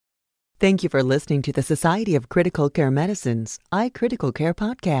Thank you for listening to the Society of Critical Care Medicine's iCritical Care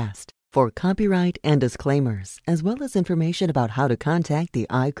podcast. For copyright and disclaimers, as well as information about how to contact the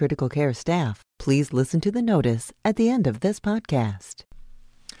iCritical Care staff, please listen to the notice at the end of this podcast.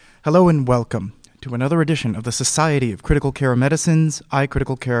 Hello and welcome to another edition of the Society of Critical Care Medicine's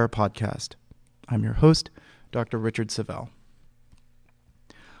iCritical Care podcast. I'm your host, Dr. Richard Savell.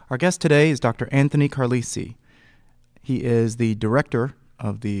 Our guest today is Dr. Anthony Carlese. He is the director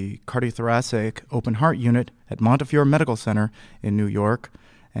of the Cardiothoracic Open Heart Unit at Montefiore Medical Center in New York,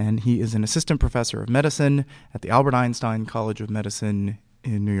 and he is an assistant professor of medicine at the Albert Einstein College of Medicine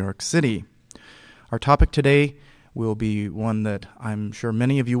in New York City. Our topic today will be one that I'm sure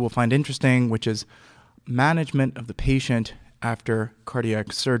many of you will find interesting, which is management of the patient after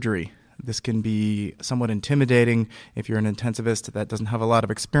cardiac surgery. This can be somewhat intimidating if you're an intensivist that doesn't have a lot of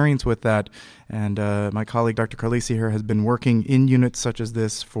experience with that. And my colleague, Dr. Carlese here, has been working in units such as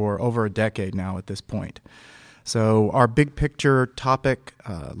this for over a decade now at this point. So our big picture topic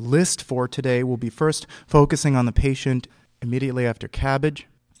list for today will be first focusing on the patient immediately after CABG.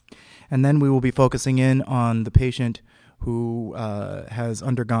 And then we will be focusing in on the patient who has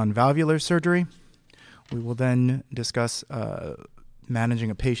undergone valvular surgery. We will then discuss managing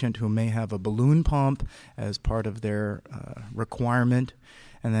a patient who may have a balloon pump as part of their requirement.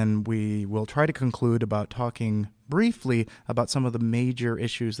 And then we will try to conclude about talking briefly about some of the major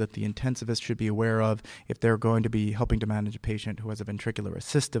issues that the intensivist should be aware of if they're going to be helping to manage a patient who has a ventricular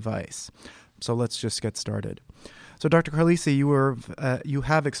assist device. So let's just get started. So Dr. Carlese, you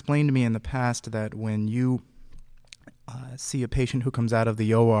have explained to me in the past that when you see a patient who comes out of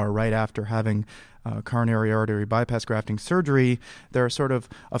the OR right after having coronary artery bypass grafting surgery, there are sort of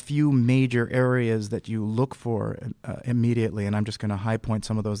a few major areas that you look for immediately, and I'm just going to high point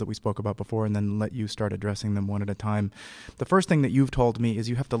some of those that we spoke about before and then let you start addressing them one at a time. The first thing that you've told me is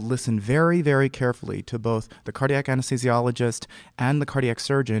you have to listen very, very carefully to both the cardiac anesthesiologist and the cardiac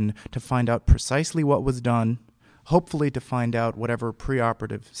surgeon to find out precisely what was done, hopefully to find out whatever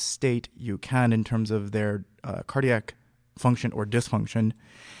preoperative state you can in terms of their cardiac function or dysfunction.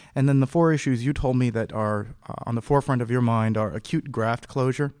 And then the four issues you told me that are on the forefront of your mind are acute graft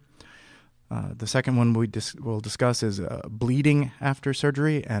closure. The second one we'll discuss is bleeding after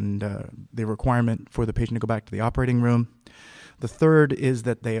surgery and the requirement for the patient to go back to the operating room. The third is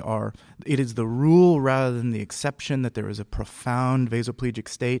that it is the rule rather than the exception that there is a profound vasoplegic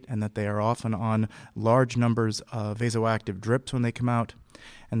state and that they are often on large numbers of vasoactive drips when they come out.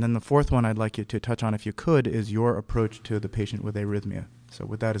 And then the fourth one I'd like you to touch on, if you could, is your approach to the patient with arrhythmia. So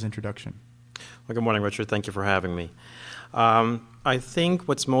with that as introduction. Well, good morning, Richard. Thank you for having me. I think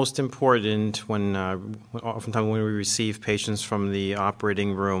what's most important oftentimes when we receive patients from the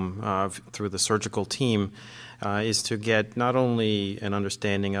operating room through the surgical team is to get not only an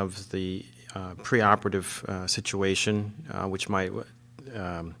understanding of the preoperative situation, which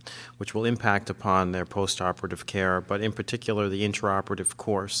will impact upon their postoperative care, but in particular the intraoperative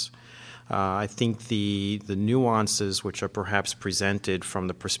course. I think the nuances which are perhaps presented from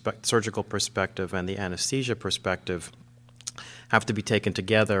the surgical perspective and the anesthesia perspective have to be taken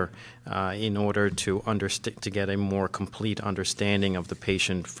together in order to get a more complete understanding of the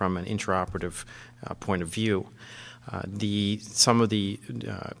patient from an intraoperative point of view. Some of the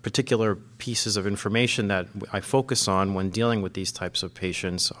particular pieces of information that I focus on when dealing with these types of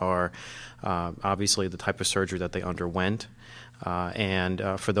patients are obviously the type of surgery that they underwent. And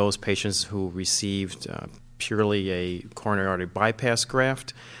for those patients who received purely a coronary artery bypass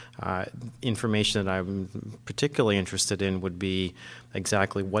graft, information that I'm particularly interested in would be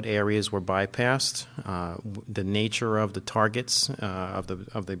exactly what areas were bypassed, the nature of the targets of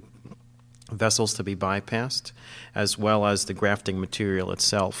the vessels to be bypassed, as well as the grafting material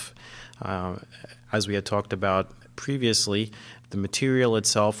itself. As we had talked about previously, the material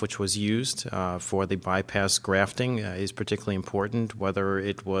itself which was used for the bypass grafting is particularly important, whether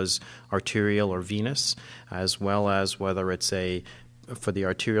it was arterial or venous, as well as whether it's for the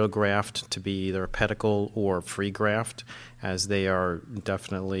arterial graft to be either a pedicle or free graft, as they are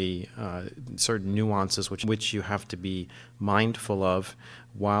definitely certain nuances which you have to be mindful of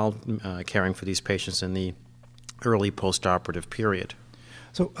while caring for these patients in the early postoperative period.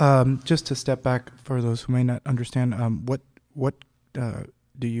 So just to step back for those who may not understand, what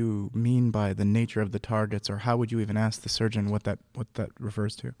do you mean by the nature of the targets, or how would you even ask the surgeon what that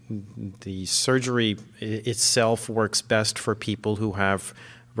refers to? The surgery itself works best for people who have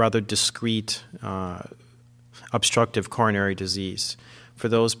rather discrete obstructive coronary disease. For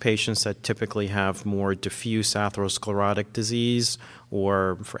those patients that typically have more diffuse atherosclerotic disease,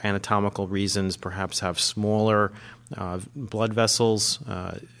 or for anatomical reasons perhaps have smaller blood vessels,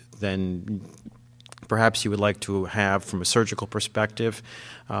 than perhaps you would like to have from a surgical perspective,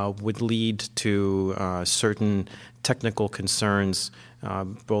 would lead to certain technical concerns,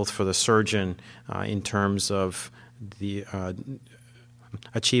 both for the surgeon in terms of the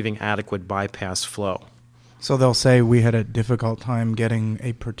achieving adequate bypass flow. So they'll say we had a difficult time getting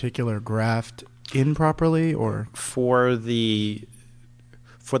a particular graft in properly, or for the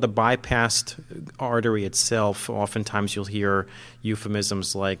bypassed artery itself, oftentimes you'll hear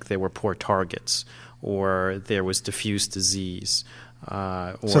euphemisms like they were poor targets, or there was diffuse disease,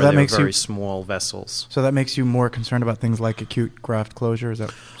 or so there were very small vessels. So that makes you more concerned about things like acute graft closure? Is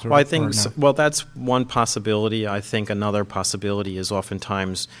that well, I think well, that's one possibility. I think another possibility is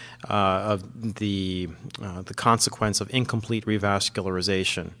oftentimes of the consequence of incomplete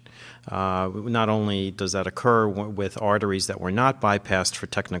revascularization. Not only does that occur with arteries that were not bypassed for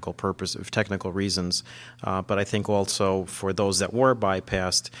technical reasons, but I think also for those that were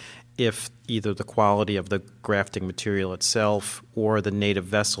bypassed, if either the quality of the grafting material itself or the native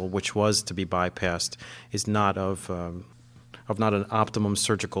vessel, which was to be bypassed, is not of not an optimum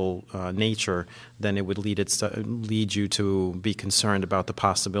surgical nature, then it would lead you to be concerned about the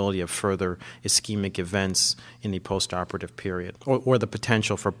possibility of further ischemic events in the postoperative period, or the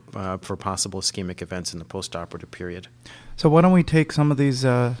potential for possible ischemic events in the postoperative period. So why don't we take some of these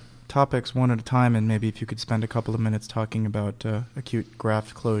topics one at a time, and maybe if you could spend a couple of minutes talking about acute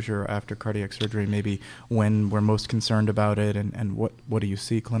graft closure after cardiac surgery, maybe when we're most concerned about it, and what do you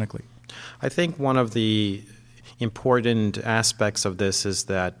see clinically? I think one of the important aspects of this is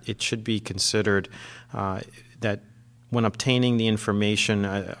that it should be considered that when obtaining the information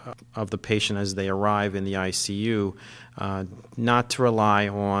of the patient as they arrive in the ICU, not to rely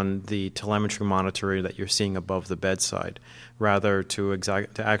on the telemetry monitor that you're seeing above the bedside, rather to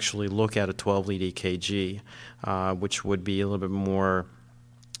actually look at a 12-lead EKG, which would be a little bit more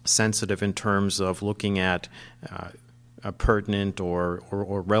sensitive in terms of looking at pertinent or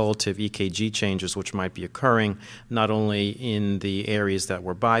relative EKG changes which might be occurring not only in the areas that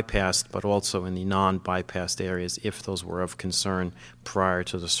were bypassed but also in the non-bypassed areas if those were of concern prior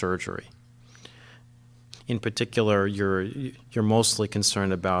to the surgery. In particular, you're mostly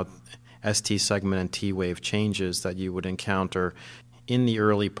concerned about ST segment and T wave changes that you would encounter in the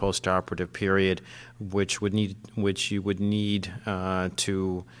early postoperative period, which you would need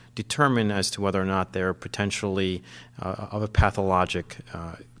to determine as to whether or not they're potentially of a pathologic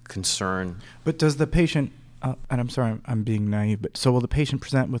concern. But does the patient, and I'm sorry I'm being naive, but so will the patient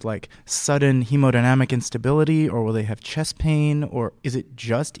present with like sudden hemodynamic instability, or will they have chest pain, or is it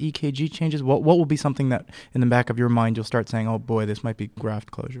just EKG changes? What will be something that in the back of your mind you'll start saying, oh boy, this might be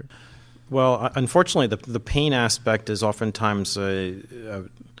graft closure? Well, unfortunately, the pain aspect is oftentimes a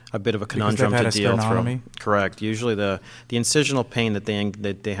bit of a conundrum to deal through. Correct. Usually, the incisional pain that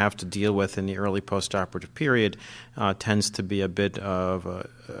they have to deal with in the early postoperative period tends to be a bit of a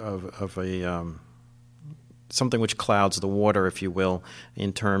something which clouds the water, if you will,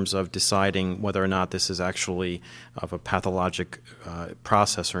 in terms of deciding whether or not this is actually of a pathologic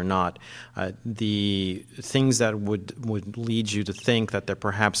process or not. The things that would lead you to think that there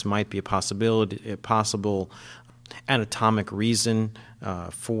perhaps might be a possible anatomic reason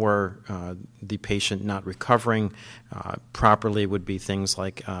for the patient not recovering properly would be things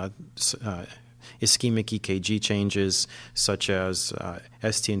like ischemic EKG changes, such as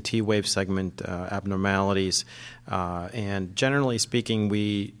ST and T wave segment abnormalities, and generally speaking,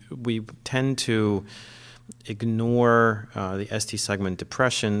 we tend to ignore the ST segment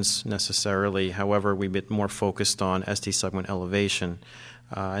depressions necessarily. However, we're a bit more focused on ST segment elevation.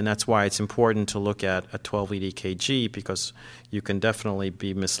 And that's why it's important to look at a 12-lead EKG, because you can definitely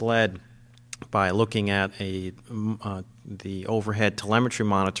be misled by looking at the overhead telemetry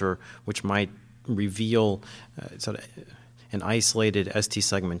monitor, which might reveal sort of an isolated ST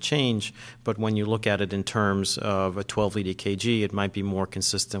segment change, but when you look at it in terms of a 12-lead EKG, it might be more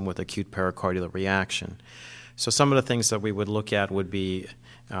consistent with acute pericardial reaction. So some of the things that we would look at would be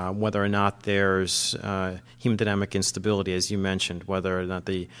whether or not there's hemodynamic instability, as you mentioned, whether or not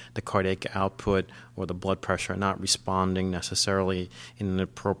the cardiac output or the blood pressure are not responding necessarily in an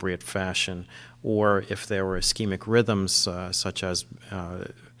appropriate fashion, or if there were ischemic rhythms such as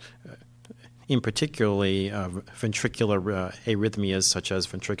in particularly ventricular arrhythmias such as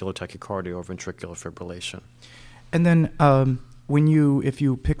ventricular tachycardia or ventricular fibrillation. And then if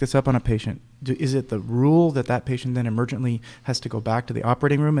you pick this up on a patient, is it the rule that patient then emergently has to go back to the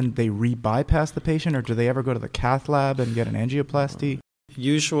operating room and they re-bypass the patient, or do they ever go to the cath lab and get an angioplasty?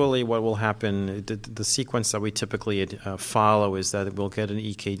 Usually what will happen, the sequence that we typically follow is that we'll get an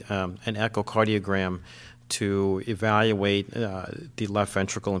echocardiogram to evaluate the left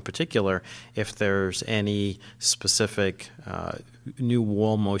ventricle in particular if there's any specific new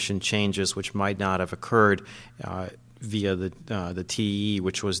wall motion changes which might not have occurred via the TE,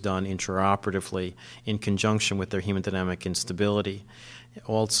 which was done intraoperatively in conjunction with their hemodynamic instability.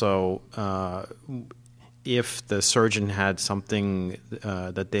 Also, if the surgeon had something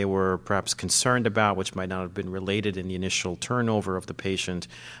that they were perhaps concerned about, which might not have been related in the initial turnover of the patient,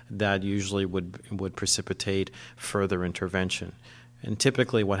 that usually would precipitate further intervention. And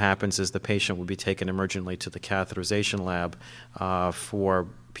typically what happens is the patient would be taken emergently to the catheterization lab for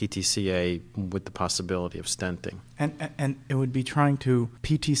PTCA with the possibility of stenting. And it would be trying to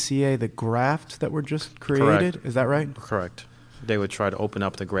PTCA the graft that were just created? Correct. Is that right? Correct. They would try to open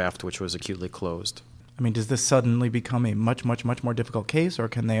up the graft, which was acutely closed. I mean, does this suddenly become a much more difficult case, or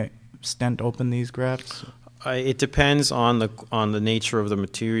can they stent open these grafts? It depends on the nature of the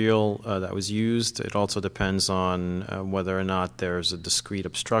material that was used. It also depends on whether or not there's a discrete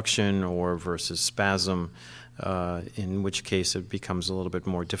obstruction or versus spasm, in which case it becomes a little bit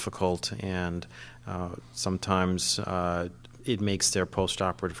more difficult, and sometimes it makes their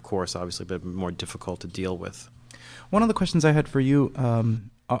postoperative course obviously a bit more difficult to deal with. One of the questions I had for you,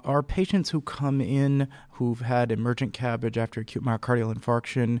 are patients who come in who've had emergent CABG after acute myocardial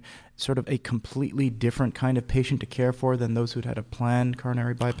infarction sort of a completely different kind of patient to care for than those who'd had a planned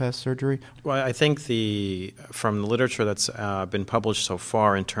coronary bypass surgery? Well, I think from the literature that's been published so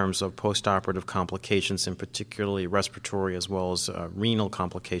far in terms of postoperative complications, and particularly respiratory as well as renal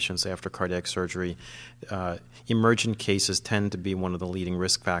complications after cardiac surgery, emergent cases tend to be one of the leading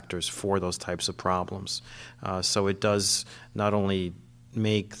risk factors for those types of problems. So it does not only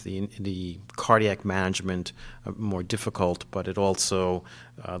make the cardiac management more difficult, but it also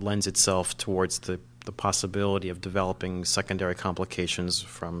lends itself towards the possibility of developing secondary complications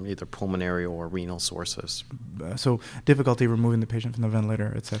from either pulmonary or renal sources. So difficulty removing the patient from the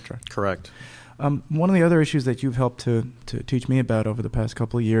ventilator, etc. Correct. One of the other issues that you've helped to teach me about over the past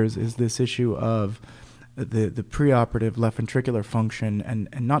couple of years is this issue of the preoperative left ventricular function, and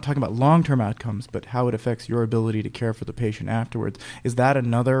not talking about long-term outcomes, but how it affects your ability to care for the patient afterwards. Is that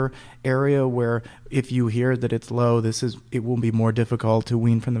another area where if you hear that it's low, it will be more difficult to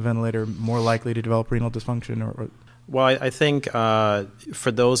wean from the ventilator, more likely to develop renal dysfunction? Or Well, I think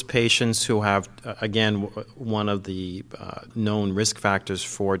for those patients who have, again, one of the known risk factors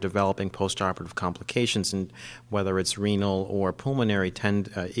for developing postoperative complications, and whether it's renal or pulmonary,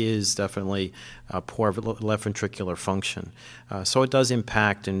 is definitely poor left ventricular function. So it does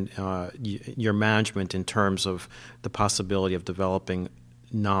impact your management in terms of the possibility of developing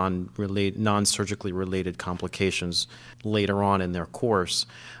non-surgically related complications later on in their course.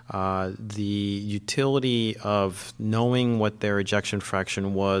 The utility of knowing what their ejection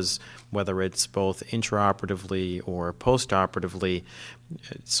fraction was, whether it's both intraoperatively or postoperatively,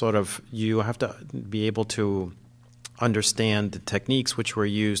 you have to be able to understand the techniques which were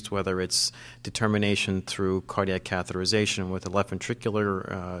used, whether it's determination through cardiac catheterization with a left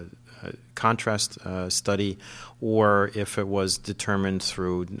ventricular contrast study, or if it was determined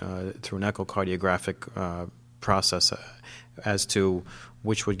through an echocardiographic process as to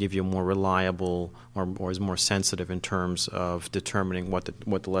which would give you more reliable or is more sensitive in terms of determining what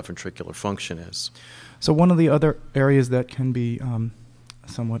the left ventricular function is. So one of the other areas that can be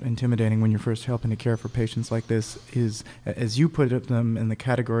somewhat intimidating when you're first helping to care for patients like this is, as you put them, in the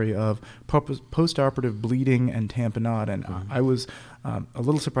category of postoperative bleeding and tamponade. And I was a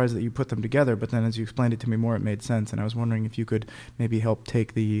little surprised that you put them together, but then as you explained it to me more, it made sense. And I was wondering if you could maybe help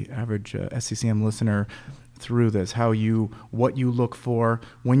take the average SCCM listener through this, what you look for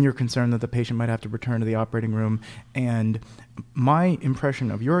when you're concerned that the patient might have to return to the operating room. And my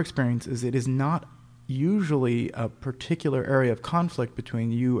impression of your experience is it is not usually a particular area of conflict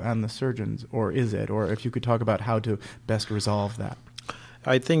between you and the surgeons, or is it? Or if you could talk about how to best resolve that.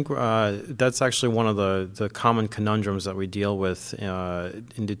 I think that's actually one of the common conundrums that we deal with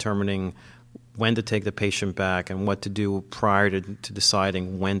in determining when to take the patient back and what to do prior to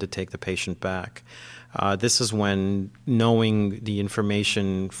deciding when to take the patient back. This is when knowing the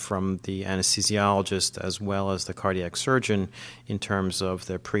information from the anesthesiologist as well as the cardiac surgeon in terms of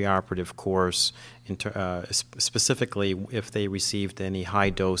their preoperative course, specifically if they received any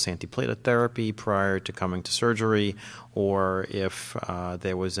high-dose antiplatelet therapy prior to coming to surgery, or if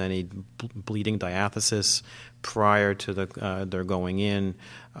there was any bleeding diathesis prior to their going in.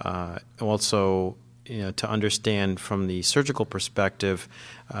 Also, to understand from the surgical perspective,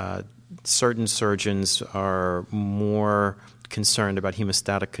 certain surgeons are more concerned about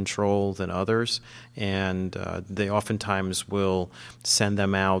hemostatic control than others, and they oftentimes will send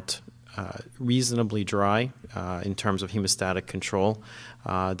them out reasonably dry in terms of hemostatic control.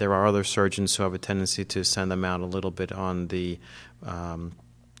 There are other surgeons who have a tendency to send them out a little bit on the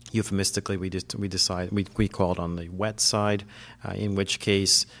euphemistically, we call it on the wet side, in which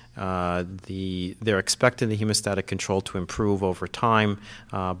case they're expecting the hemostatic control to improve over time,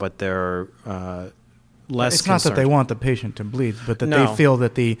 but they're less It's concerned. not that they want the patient to bleed, but that they feel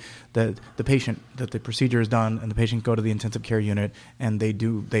that the patient, that the procedure is done and the patient go to the intensive care unit and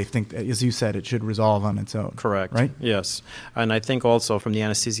they think, as you said, it should resolve on its own. Correct. Right? Yes. And I think also from the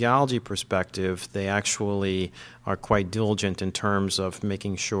anesthesiology perspective, they actually are quite diligent in terms of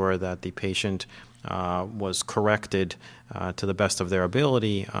making sure that the patient was corrected to the best of their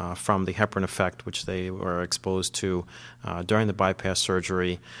ability from the heparin effect, which they were exposed to during the bypass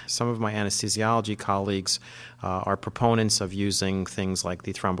surgery. Some of my anesthesiology colleagues are proponents of using things like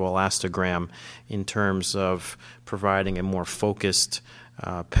the thromboelastogram in terms of providing a more focused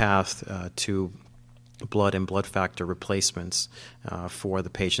path to blood and blood factor replacements for the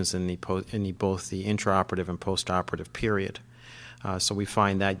patients in both the intraoperative and postoperative period. So we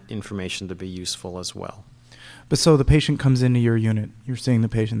find that information to be useful as well. But so the patient comes into your unit. You're seeing the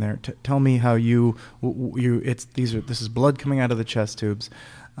patient there. Tell me how this is blood coming out of the chest tubes,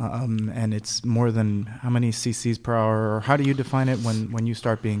 and it's more than how many cc's per hour, or how do you define it when you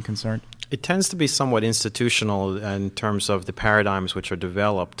start being concerned? It tends to be somewhat institutional in terms of the paradigms which are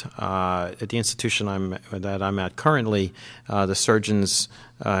developed. At the institution that I'm at currently, the surgeons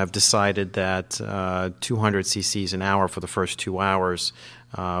have decided that 200 cc's an hour for the first 2 hours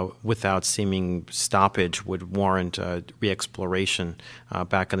without seeming stoppage would warrant re-exploration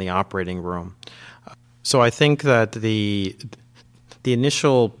back in the operating room. So I think that the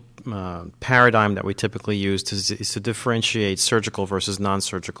initial paradigm that we typically use is to differentiate surgical versus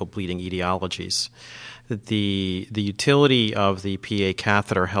non-surgical bleeding etiologies. The utility of the PA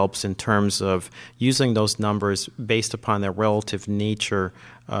catheter helps in terms of using those numbers based upon their relative nature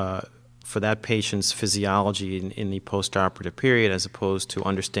for that patient's physiology in the postoperative period, as opposed to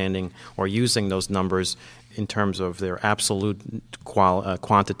understanding or using those numbers in terms of their absolute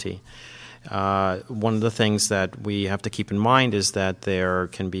quantity. One of the things that we have to keep in mind is that there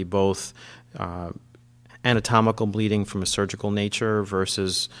can be both anatomical bleeding from a surgical nature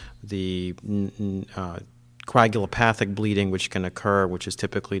versus the coagulopathic bleeding, which can occur, which is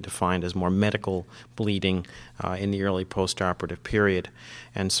typically defined as more medical bleeding in the early postoperative period.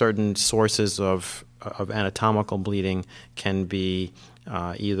 And certain sources of anatomical bleeding can be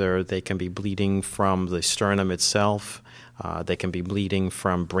either they can be bleeding from the sternum itself, they can be bleeding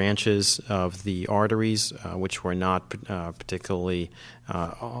from branches of the arteries, which were not particularly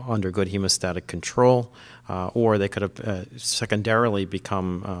under good hemostatic control, or they could have secondarily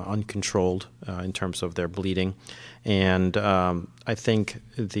become uncontrolled in terms of their bleeding. And I think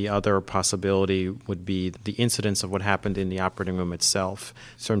the other possibility would be the incidence of what happened in the operating room itself.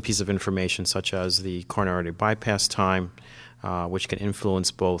 Certain pieces of information such as the coronary bypass time, which can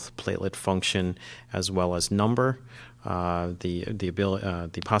influence both platelet function as well as number,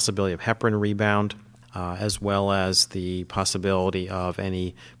 the possibility of heparin rebound, as well as the possibility of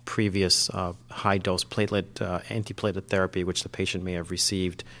any previous high-dose antiplatelet therapy which the patient may have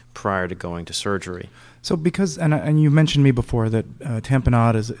received prior to going to surgery. So because, and you mentioned me before that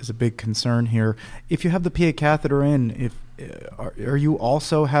tamponade is a big concern here. If you have the PA catheter in, are you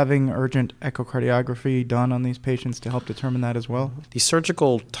also having urgent echocardiography done on these patients to help determine that as well? The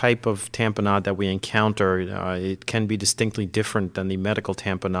surgical type of tamponade that we encounter, it can be distinctly different than the medical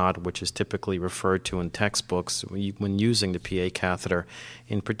tamponade, which is typically referred to in textbooks when using the PA catheter.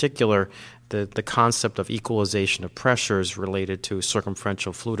 In particular, the concept of equalization of pressures related to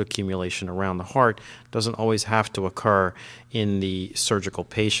circumferential fluid accumulation around the heart doesn't always have to occur in the surgical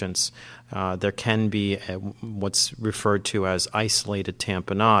patients. There can be what's referred to as isolated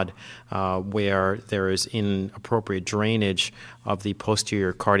tamponade, where there is inappropriate drainage of the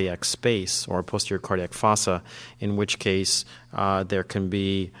posterior cardiac space or posterior cardiac fossa, in which case there can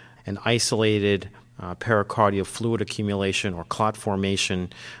be an isolated pericardial fluid accumulation or clot formation,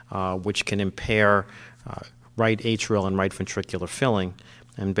 which can impair right atrial and right ventricular filling.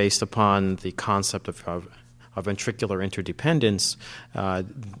 And based upon the concept of ventricular interdependence,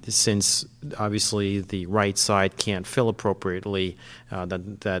 since obviously the right side can't fill appropriately,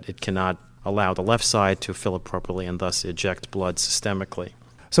 that it cannot allow the left side to fill appropriately and thus eject blood systemically.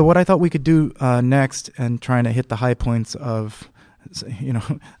 So what I thought we could do next, and trying to hit the high points of,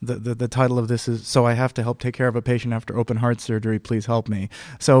 the title of this is, So I Have to Help Take Care of a Patient After Open Heart Surgery, Please Help Me.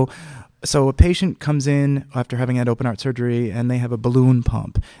 So So a patient comes in after having had open heart surgery and they have a balloon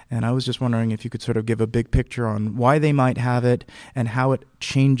pump. And I was just wondering if you could sort of give a big picture on why they might have it and how it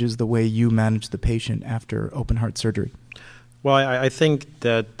changes the way you manage the patient after open heart surgery. Well, I think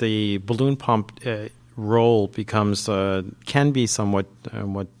that the balloon pump role can be somewhat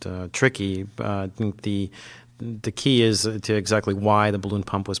tricky. I think the key is to exactly why the balloon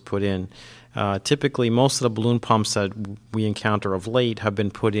pump was put in. Typically, most of the balloon pumps that we encounter of late have been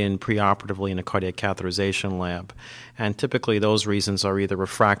put in preoperatively in a cardiac catheterization lab. And typically those reasons are either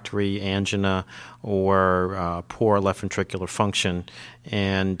refractory angina or poor left ventricular function.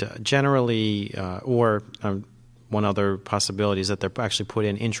 And generally, one other possibility is that they're actually put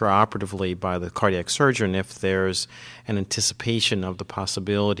in intraoperatively by the cardiac surgeon if there's an anticipation of the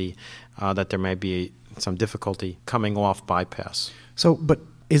possibility that there may be some difficulty coming off bypass. So, but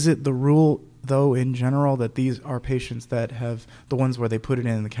is it the rule, though, in general, that these are patients that have the ones where they put it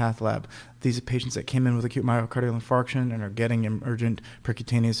in the cath lab, these are patients that came in with acute myocardial infarction and are getting emergent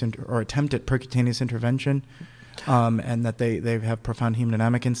percutaneous or attempted percutaneous intervention, and that they have profound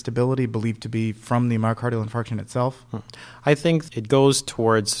hemodynamic instability believed to be from the myocardial infarction itself? I think it goes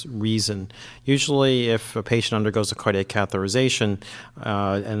towards reason. Usually if a patient undergoes a cardiac catheterization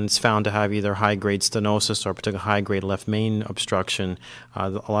and it's found to have either high-grade stenosis or particularly high-grade left main obstruction, a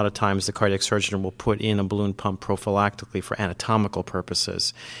lot of times the cardiac surgeon will put in a balloon pump prophylactically for anatomical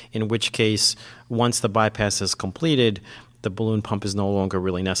purposes, in which case once the bypass is completed, the balloon pump is no longer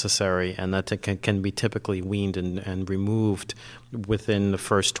really necessary, and that can be typically weaned and removed within the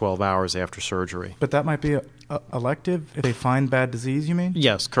first 12 hours after surgery. But that might be elective if they find bad disease, you mean?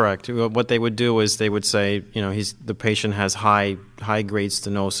 Yes, correct. What they would do is they would say, the patient has high-grade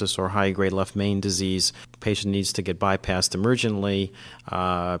stenosis or high-grade left main disease. The patient needs to get bypassed emergently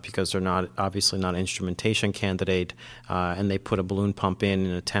because they're obviously not an instrumentation candidate, and they put a balloon pump in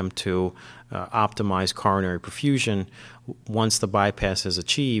an attempt to optimize coronary perfusion. Once the bypass is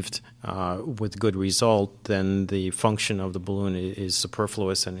achieved with good result, then the function of the balloon is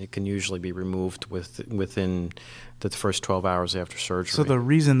superfluous, and it can usually be removed within the first 12 hours after surgery. So the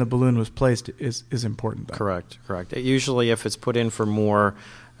reason the balloon was placed is important, then? Correct. Usually if it's put in for more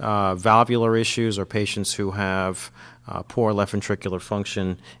valvular issues or patients who have poor left ventricular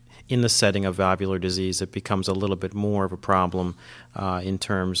function in the setting of valvular disease, it becomes a little bit more of a problem in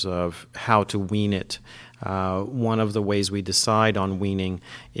terms of how to wean it. One of the ways we decide on weaning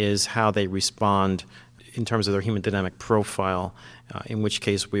is how they respond in terms of their hemodynamic profile, in which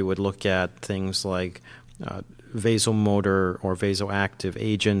case we would look at things like vasomotor or vasoactive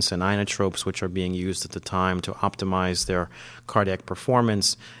agents and inotropes, which are being used at the time to optimize their cardiac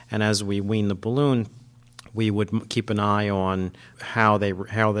performance. And as we wean the balloon, we would keep an eye on how they're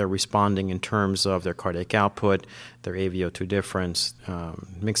responding in terms of their cardiac output, their AVO2 difference,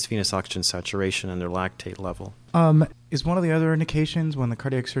 mixed venous oxygen saturation, and their lactate level. Is one of the other indications when the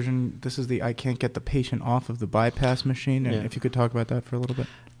cardiac surgeon, I can't get the patient off of the bypass machine? And if you could talk about that for a little bit.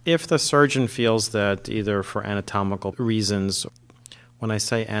 If the surgeon feels that either for anatomical reasons, when I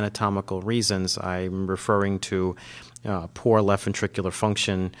say anatomical reasons, I'm referring to poor left ventricular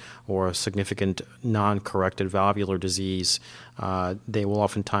function or significant non-corrected valvular disease, they will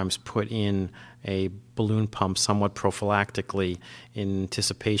oftentimes put in a balloon pump somewhat prophylactically in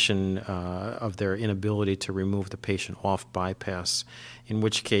anticipation of their inability to remove the patient off bypass, in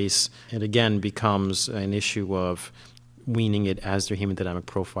which case it again becomes an issue of weaning it as their hemodynamic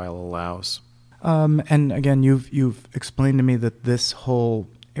profile allows. And again, you've explained to me that this whole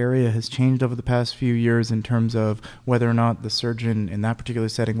area has changed over the past few years in terms of whether or not the surgeon in that particular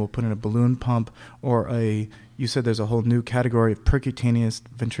setting will put in a balloon pump or you said there's a whole new category of percutaneous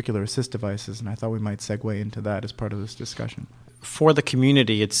ventricular assist devices, and I thought we might segue into that as part of this discussion. For the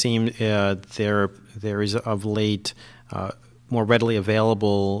community, it seemed there is of late more readily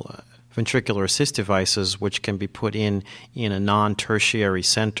available ventricular assist devices which can be put in a non-tertiary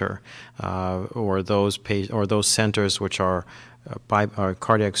center or those centers which are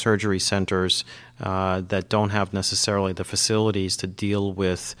cardiac surgery centers that don't have necessarily the facilities to deal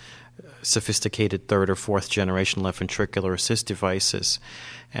with sophisticated third or fourth generation left ventricular assist devices.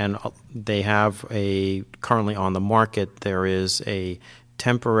 And they have currently on the market, there is a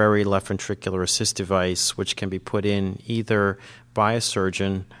temporary left ventricular assist device which can be put in either by a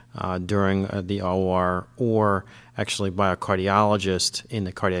surgeon during the OR or actually by a cardiologist in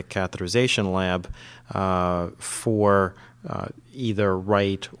the cardiac catheterization lab for either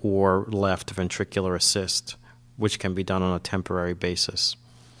right or left ventricular assist, which can be done on a temporary basis.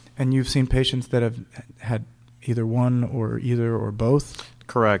 And you've seen patients that have had either one or either or both?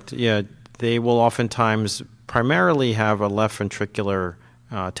 Correct. Yeah, they will oftentimes primarily have a left ventricular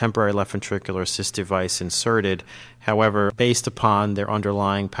temporary left ventricular assist device inserted. However, based upon their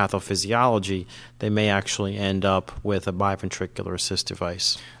underlying pathophysiology, they may actually end up with a biventricular assist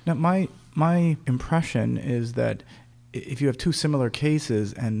device. Now, my impression is that if you have two similar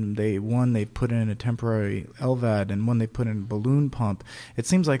cases and one they've put in a temporary LVAD and one they've put in a balloon pump, it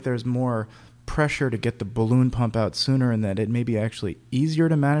seems like there's more pressure to get the balloon pump out sooner and that it may be actually easier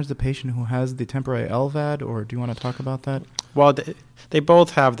to manage the patient who has the temporary LVAD, or do you want to talk about that? Well, they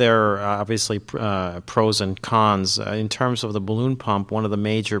both have their, obviously, pros and cons. In terms of the balloon pump, one of the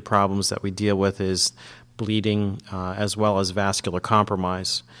major problems that we deal with is bleeding as well as vascular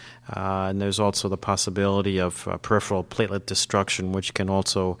compromise. And there's also the possibility of peripheral platelet destruction, which can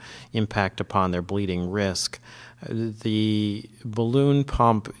also impact upon their bleeding risk. The balloon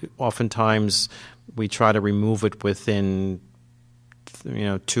pump, oftentimes we try to remove it within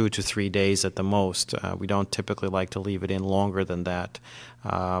 2 to 3 days at the most. We don't typically like to leave it in longer than that.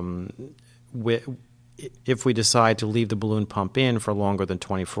 If we decide to leave the balloon pump in for longer than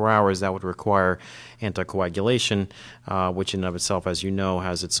 24 hours, that would require anticoagulation, which in and of itself, as you know,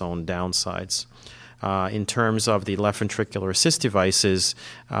 has its own downsides. In terms of the left ventricular assist devices,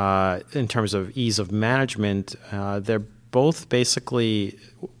 in terms of ease of management, they're both basically,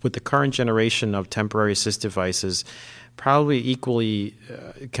 with the current generation of temporary assist devices, probably equally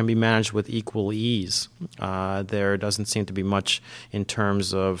can be managed with equal ease. There doesn't seem to be much in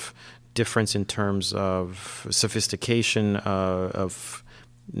terms of difference in terms of sophistication of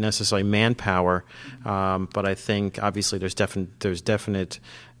necessarily manpower, but I think obviously there's definite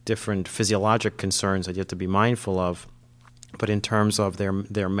different physiologic concerns that you have to be mindful of. But in terms of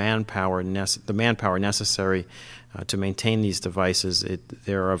their manpower, the manpower necessary to maintain these devices,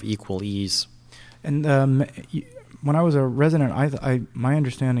 they're of equal ease. And when I was a resident, my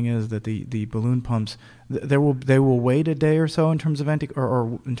understanding is that the balloon pumps they will wait a day or so in terms of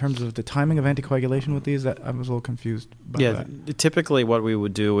or in terms of the timing of anticoagulation with these. That I was a little confused by that. Typically what we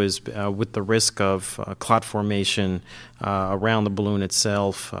would do is with the risk of clot formation around the balloon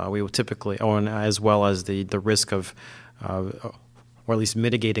itself, we would typically, as well as the risk of or at least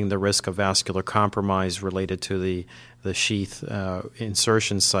mitigating the risk of vascular compromise related to the sheath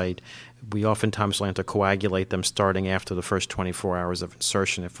insertion site, we oftentimes will anticoagulate them starting after the first 24 hours of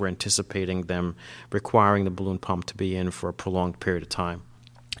insertion if we're anticipating them requiring the balloon pump to be in for a prolonged period of time.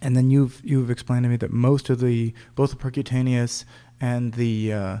 And then you've explained to me that both the percutaneous and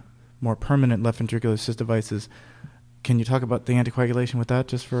the more permanent left ventricular assist devices. Can you talk about the anticoagulation with that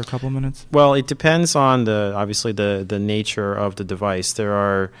just for a couple of minutes? Well, it depends on the nature of the device.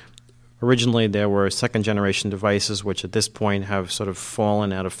 Originally, there were second-generation devices which at this point have sort of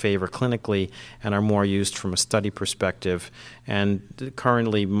fallen out of favor clinically and are more used from a study perspective. And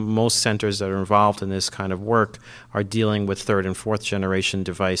currently, most centers that are involved in this kind of work are dealing with third- and fourth-generation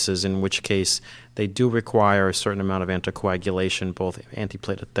devices, in which case they do require a certain amount of anticoagulation, both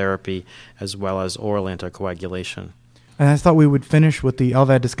antiplatelet therapy as well as oral anticoagulation. And I thought we would finish with the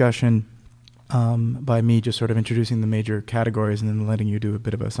LVAD discussion by me just sort of introducing the major categories and then letting you do a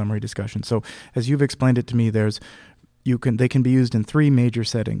bit of a summary discussion. So as you've explained it to me, they can be used in three major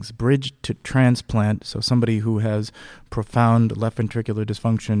settings: bridge to transplant, so somebody who has profound left ventricular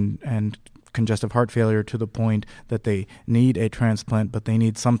dysfunction and congestive heart failure to the point that they need a transplant, but they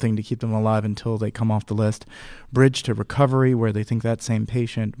need something to keep them alive until they come off the list. Bridge to recovery, where they think that same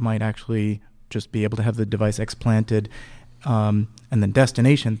patient might actually just be able to have the device explanted, and then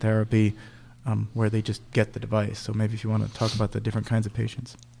destination therapy, where they just get the device. So maybe if you want to talk about the different kinds of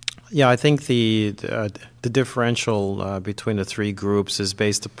patients. Yeah, I think the differential between the three groups is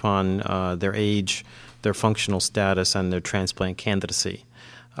based upon their age, their functional status, and their transplant candidacy.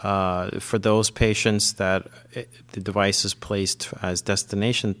 For those patients that the device is placed as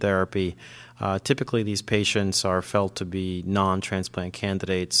destination therapy, typically these patients are felt to be non-transplant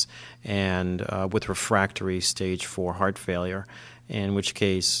candidates and with refractory stage 4 heart failure. In which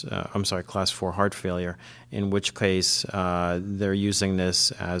case, class 4 heart failure, in which case they're using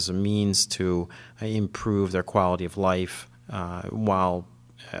this as a means to improve their quality of life while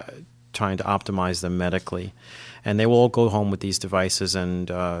trying to optimize them medically. And they will all go home with these devices,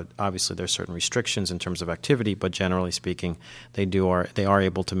 and obviously there's certain restrictions in terms of activity, but generally speaking, they are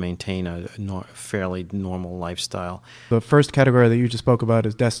able to maintain a fairly normal lifestyle. The first category that you just spoke about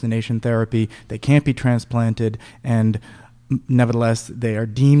is destination therapy. They can't be transplanted, and nevertheless, they are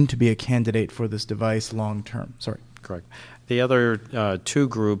deemed to be a candidate for this device long term. Sorry. Correct. The other two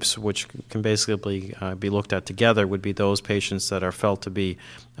groups, which can basically be looked at together, would be those patients that are felt to be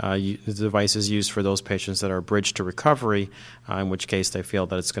the device is used for those patients that are bridged to recovery, in which case they feel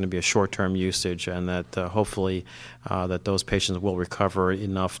that it's going to be a short-term usage and that hopefully that those patients will recover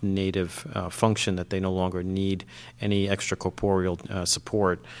enough native function that they no longer need any extracorporeal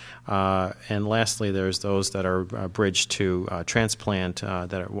support. And lastly, there's those that are bridged to transplant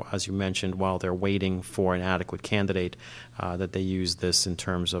that are, as you mentioned, while they're waiting for an adequate candidate, that they use this in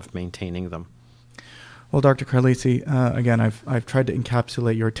terms of maintaining them. Well, Dr. Carlese, again, I've tried to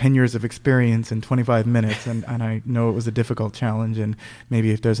encapsulate your 10 years of experience in 25 minutes, and I know it was a difficult challenge, and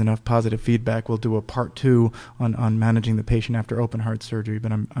maybe if there's enough positive feedback, we'll do a part 2 on managing the patient after open heart surgery.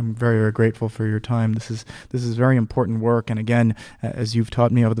 But I'm very, very grateful for your time. This is very important work, and again, as you've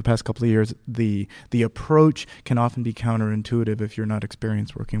taught me over the past couple of years, the approach can often be counterintuitive if you're not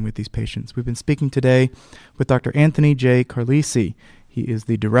experienced working with these patients. We've been speaking today with Dr. Anthony J. Carlese. He is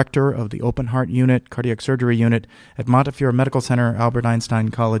the director of the Open Heart Unit, Cardiac Surgery Unit at Montefiore Medical Center, Albert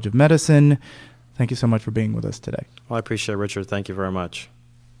Einstein College of Medicine. Thank you so much for being with us today. Well, I appreciate it, Richard. Thank you very much.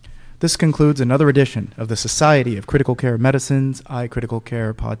 This concludes another edition of the Society of Critical Care Medicine's iCritical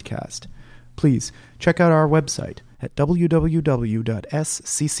Care podcast. Please check out our website at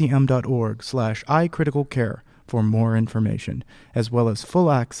www.sccm.org/iCriticalCare for more information, as well as full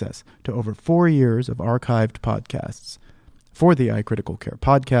access to over 4 years of archived podcasts. For the iCritical Care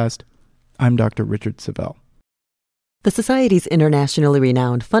podcast, I'm Dr. Richard Savelle. The Society's internationally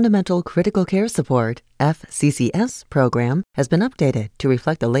renowned Fundamental Critical Care Support, FCCS, program has been updated to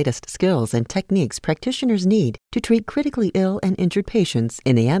reflect the latest skills and techniques practitioners need to treat critically ill and injured patients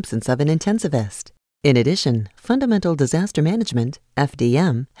in the absence of an intensivist. In addition, Fundamental Disaster Management,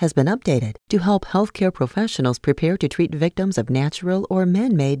 FDM, has been updated to help healthcare professionals prepare to treat victims of natural or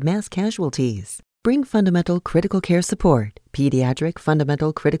man-made mass casualties. Bring Fundamental Critical Care Support, Pediatric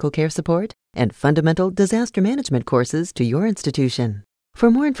Fundamental Critical Care Support, and Fundamental Disaster Management courses to your institution.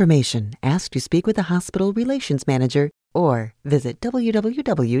 For more information, ask to speak with a hospital relations manager or visit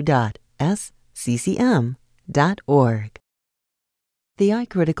www.sccm.org. The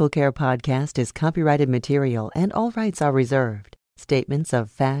iCritical Care podcast is copyrighted material and all rights are reserved. Statements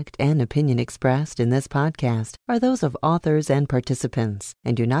of fact and opinion expressed in this podcast are those of authors and participants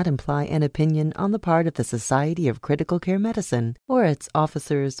and do not imply an opinion on the part of the Society of Critical Care Medicine or its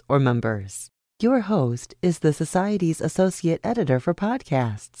officers or members. Your host is the Society's Associate Editor for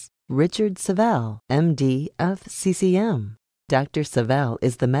Podcasts, Richard Savelle, MD, FCCM. Dr. Savelle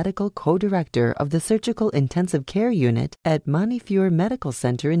is the Medical Co-Director of the Surgical Intensive Care Unit at Montefiore Medical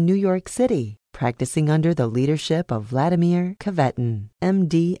Center in New York City, practicing under the leadership of Vladimir Kavetin,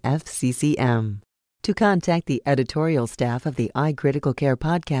 MD, FCCM. To contact the editorial staff of the iCritical Care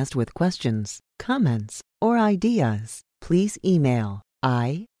podcast with questions, comments, or ideas, please email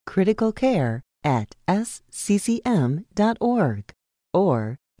icriticalcare@sccm.org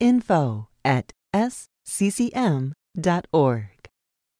or info@sccm.org.